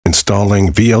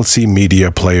Installing VLC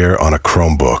Media Player on a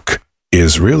Chromebook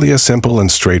is really a simple and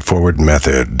straightforward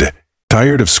method.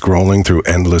 Tired of scrolling through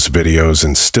endless videos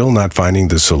and still not finding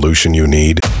the solution you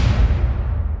need?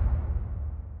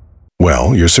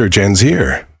 Well, your search ends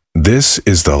here. This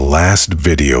is the last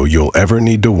video you'll ever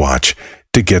need to watch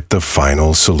to get the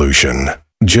final solution.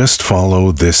 Just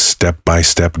follow this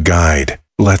step-by-step guide.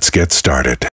 Let's get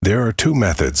started. There are two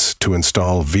methods to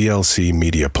install VLC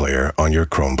Media Player on your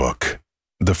Chromebook.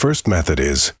 The first method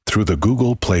is through the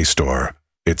Google Play Store.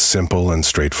 It's simple and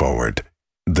straightforward.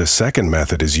 The second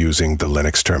method is using the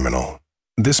Linux terminal.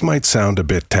 This might sound a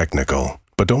bit technical,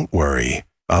 but don't worry.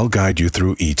 I'll guide you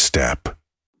through each step.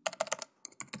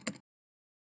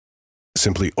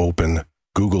 Simply open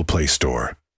Google Play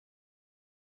Store.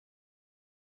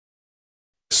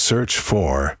 Search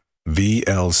for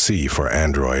VLC for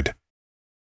Android.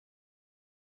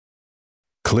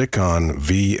 Click on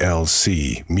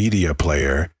VLC Media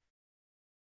Player.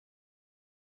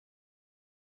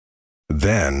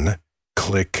 Then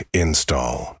click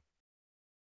Install.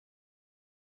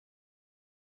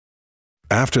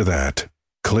 After that,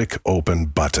 click Open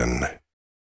button.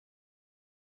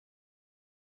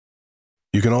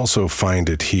 You can also find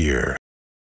it here.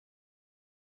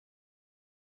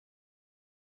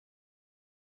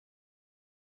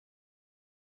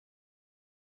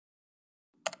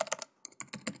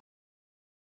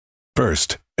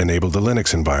 First, enable the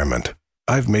Linux environment.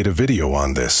 I've made a video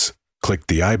on this. Click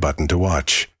the I button to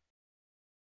watch.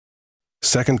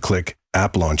 Second, click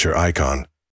App Launcher icon.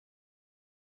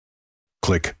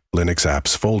 Click Linux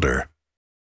Apps folder.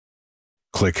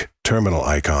 Click Terminal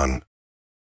icon.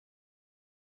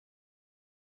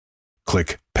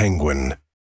 Click Penguin.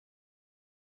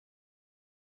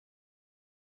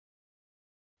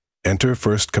 Enter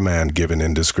first command given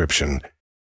in description.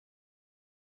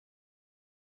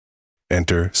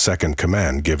 Enter second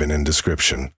command given in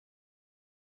description.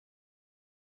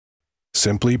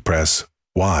 Simply press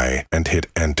Y and hit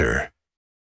Enter.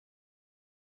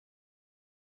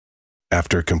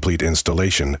 After complete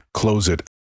installation, close it.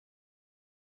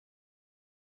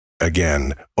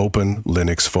 Again, open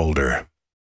Linux folder.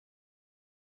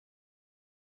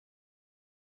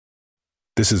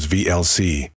 This is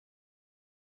VLC.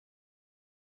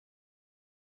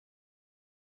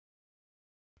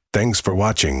 Thanks for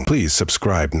watching. Please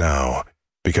subscribe now,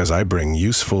 because I bring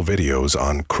useful videos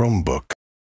on Chromebook.